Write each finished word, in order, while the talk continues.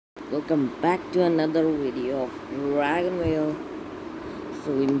Welcome back to another video of Dragonvale.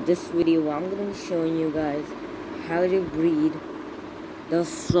 So in this video I'm going to be showing you guys how to breed the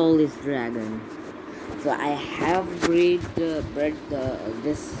Solis Dragon. So I have bred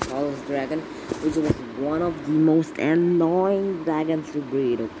this Solis Dragon, which was one of the most annoying dragons to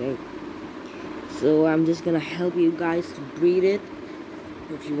breed, okay? So I'm just gonna help you guys to breed it.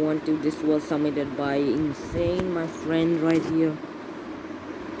 If you want to, this was submitted by Insane, my friend right here.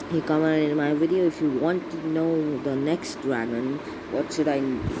 He commented in my video, if you want to know the next dragon, what do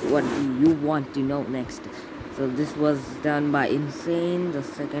you want to know next? So this was done by Insane, the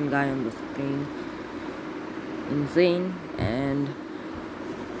second guy on the screen. Insane, and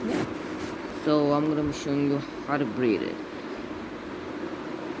yeah. So I'm gonna be showing you how to breed it.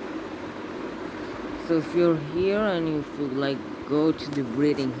 So if you're here and you would like go to the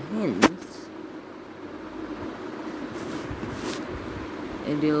breeding hints,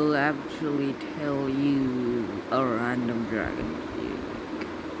 it'll actually tell you a random dragon.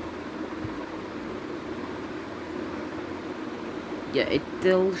 Yeah, it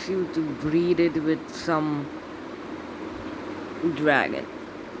tells you to breed it with some dragon.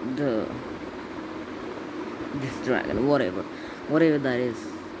 This dragon, whatever that is.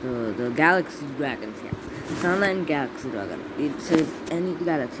 The galaxy dragons, yeah. Sun and galaxy dragon. It says any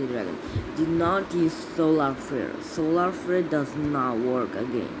galaxy dragon. Do not use solar flare. Solar flare does not work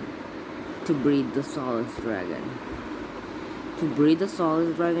again to breed the Solis dragon. To breed the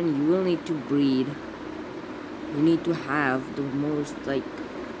Solis dragon, you will need to breed. You need to have the most you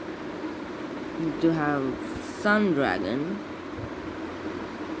need to have Sun Dragon,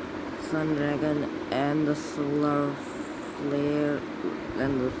 and the solar flare,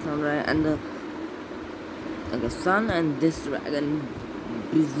 and the Sun Dragon, and the Sun and this dragon,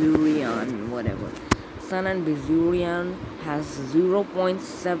 Bizurian, whatever. Sun and Bizurian has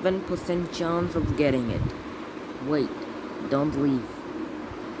 0.7% chance of getting it. Wait, don't leave,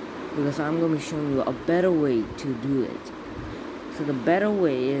 because I'm going to be showing you a better way to do it. So the better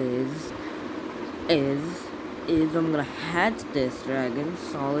way is I'm gonna hatch this dragon,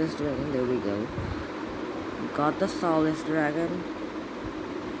 Solis Dragon. There we go. Got the Solis Dragon.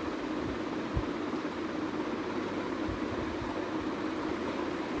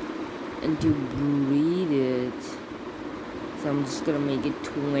 And to breed it, so I'm just gonna make it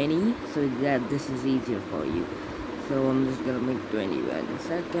 20 so that this is easier for you. So I'm just gonna make 20 right in a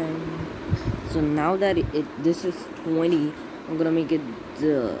second. So now that this is 20, I'm gonna make it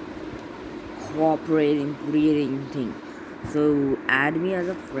the cooperating breeding thing. So add me as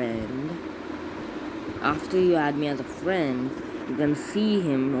a friend. After you add me as a friend, you can see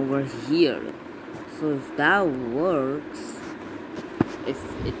him over here. So if that works, if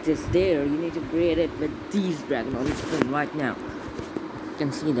it is there, you need to breed it with these dragons on the screen right now. You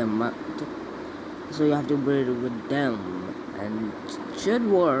can see them. So you have to breed it with them, and it should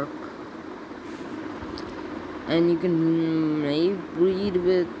work. And you can maybe breed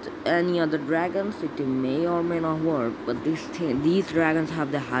with any other dragons. It may or may not work, but these dragons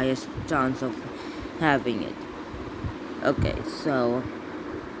have the highest chance of having it. Okay, so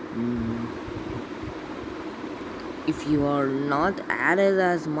if you are not added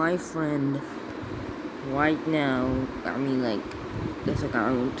as my friend right now, I mean like this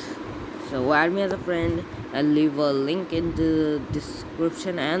account, so add me as a friend. I'll leave a link in the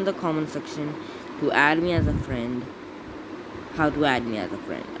description and the comment section to add me as a friend. How to add me as a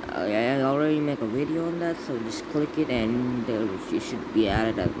friend. I already make a video on that, so just click it and you should be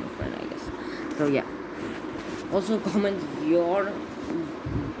added as my friend, I guess. So yeah. Also comment your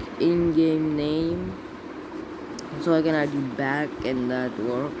in-game name so I can add you back, and that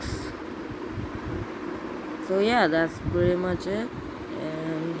works. So yeah, that's pretty much it.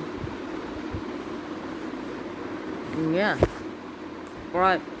 And yeah.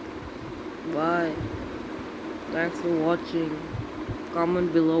 Alright. Bye. Thanks for watching.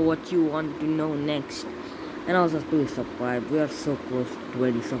 Comment below what you want to know next. And also please subscribe. We are so close to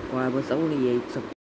 20 subscribers. Only 8 subscribers.